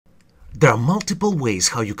There are multiple ways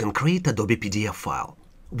how you can create Adobe PDF file.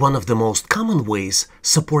 One of the most common ways,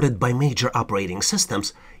 supported by major operating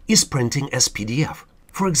systems, is printing as PDF.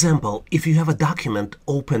 For example, if you have a document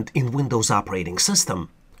opened in Windows operating system,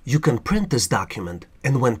 you can print this document,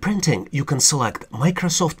 and when printing, you can select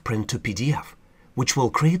Microsoft Print to PDF, which will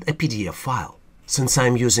create a PDF file. Since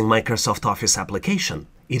I'm using Microsoft Office application,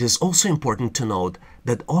 it is also important to note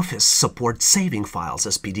that Office supports saving files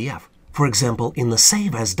as PDF. For example, in the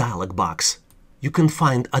Save As dialog box, you can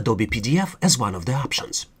find Adobe PDF as one of the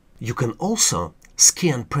options. You can also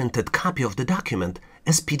scan printed copy of the document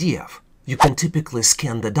as PDF. You can typically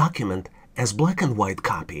scan the document as black and white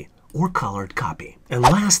copy or colored copy. And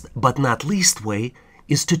last but not least way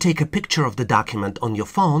is to take a picture of the document on your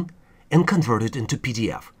phone and convert it into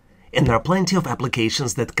PDF. And there are plenty of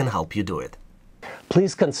applications that can help you do it.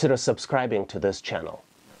 Please consider subscribing to this channel.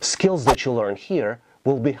 Skills that you learn here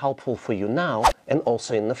will be helpful for you now and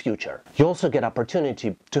also in the future. You also get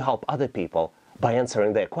opportunity to help other people by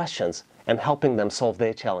answering their questions and helping them solve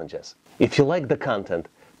their challenges. If you like the content,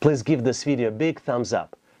 please give this video a big thumbs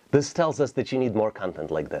up. This tells us that you need more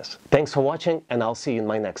content like this. Thanks for watching, and I'll see you in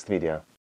my next video.